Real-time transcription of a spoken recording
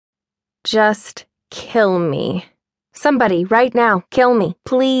Just kill me. Somebody, right now, kill me,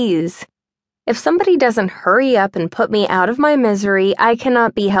 please. If somebody doesn't hurry up and put me out of my misery, I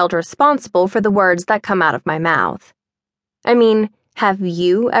cannot be held responsible for the words that come out of my mouth. I mean, have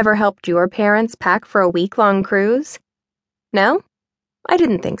you ever helped your parents pack for a week-long cruise? No? I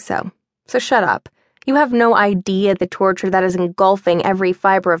didn't think so. So shut up. You have no idea the torture that is engulfing every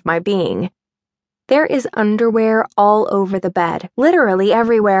fiber of my being. There is underwear all over the bed, literally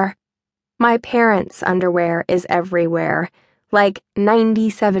everywhere. My parents' underwear is everywhere, like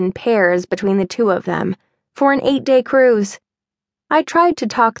 97 pairs between the two of them, for an 8-day cruise. I tried to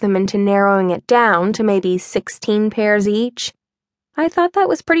talk them into narrowing it down to maybe 16 pairs each. I thought that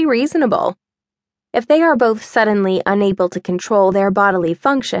was pretty reasonable. If they are both suddenly unable to control their bodily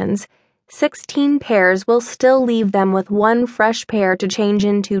functions, 16 pairs will still leave them with one fresh pair to change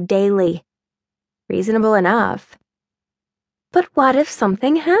into daily. Reasonable enough. But what if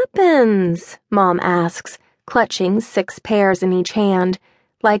something happens? Mom asks, clutching 6 pairs in each hand,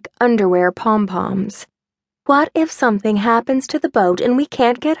 like underwear pom-poms. What if something happens to the boat and we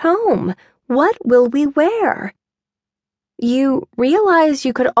can't get home? What will we wear? You realize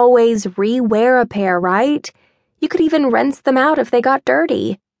you could always re-wear a pair, right? You could even rinse them out if they got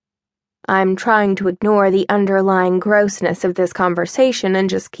dirty. I'm trying to ignore the underlying grossness of this conversation and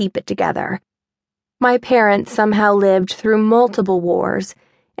just keep it together. My parents somehow lived through multiple wars,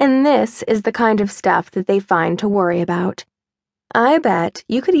 and this is the kind of stuff that they find to worry about. I bet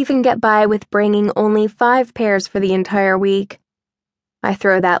you could even get by with bringing only 5 pairs for the entire week. I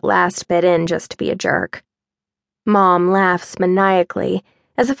throw that last bit in just to be a jerk. Mom laughs maniacally,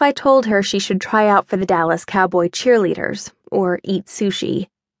 as if I told her she should try out for the Dallas Cowboy cheerleaders, or eat sushi.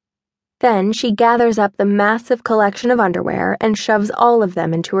 Then she gathers up the massive collection of underwear and shoves all of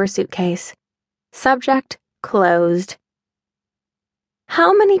them into her suitcase. Subject closed.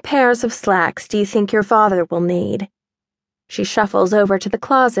 How many pairs of slacks do you think your father will need? She shuffles over to the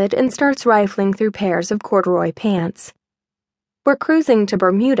closet and starts rifling through pairs of corduroy pants. We're cruising to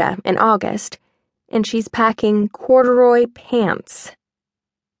Bermuda in August, and she's packing corduroy pants.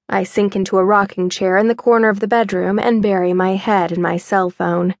 I sink into a rocking chair in the corner of the bedroom and bury my head in my cell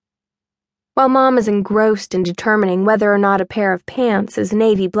phone. While Mom is engrossed in determining whether or not a pair of pants is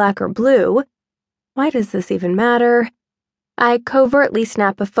navy black or blue, why does this even matter? I covertly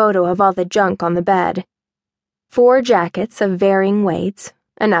snap a photo of all the junk on the bed. 4 jackets of varying weights,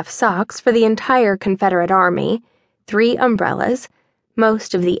 enough socks for the entire Confederate Army, 3 umbrellas,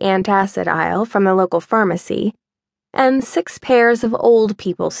 most of the antacid aisle from the local pharmacy, and 6 pairs of old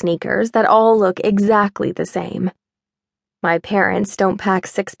people sneakers that all look exactly the same. My parents don't pack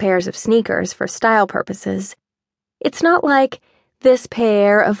 6 pairs of sneakers for style purposes. It's not like, this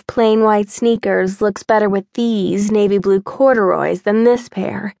pair of plain white sneakers looks better with these navy blue corduroys than this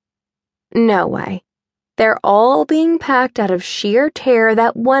pair. No way. They're all being packed out of sheer terror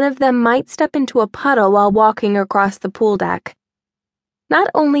that one of them might step into a puddle while walking across the pool deck. Not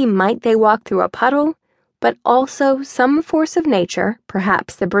only might they walk through a puddle, but also some force of nature,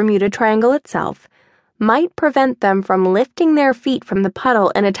 perhaps the Bermuda Triangle itself, might prevent them from lifting their feet from the puddle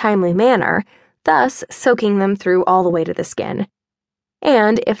in a timely manner, thus soaking them through all the way to the skin.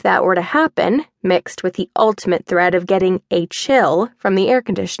 And if that were to happen, mixed with the ultimate threat of getting a chill from the air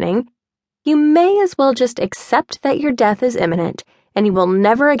conditioning, you may as well just accept that your death is imminent and you will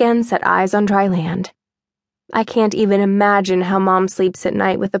never again set eyes on dry land. I can't even imagine how Mom sleeps at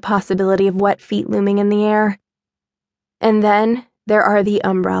night with the possibility of wet feet looming in the air. And then there are the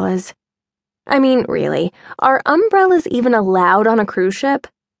umbrellas. I mean, really, are umbrellas even allowed on a cruise ship?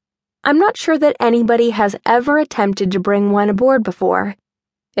 I'm not sure that anybody has ever attempted to bring one aboard before.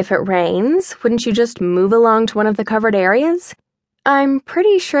 If it rains, wouldn't you just move along to one of the covered areas? I'm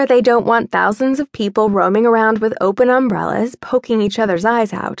pretty sure they don't want thousands of people roaming around with open umbrellas, poking each other's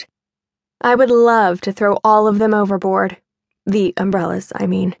eyes out. I would love to throw all of them overboard. The umbrellas, I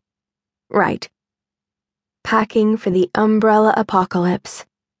mean. Right. Packing for the umbrella apocalypse.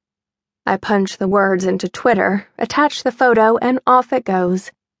 I punch the words into Twitter, attach the photo, and off it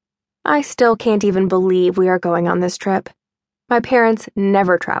goes. I still can't even believe we are going on this trip. My parents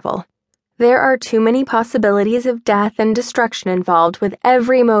never travel. There are too many possibilities of death and destruction involved with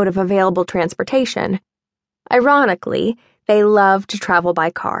every mode of available transportation. Ironically, they love to travel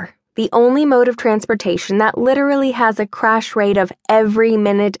by car, the only mode of transportation that literally has a crash rate of every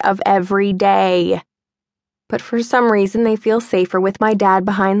minute of every day. But for some reason, they feel safer with my dad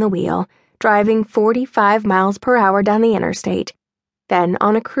behind the wheel, driving 45 miles per hour down the interstate, then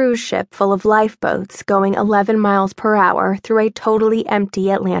on a cruise ship full of lifeboats going 11 miles per hour through a totally empty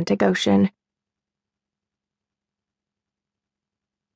Atlantic Ocean.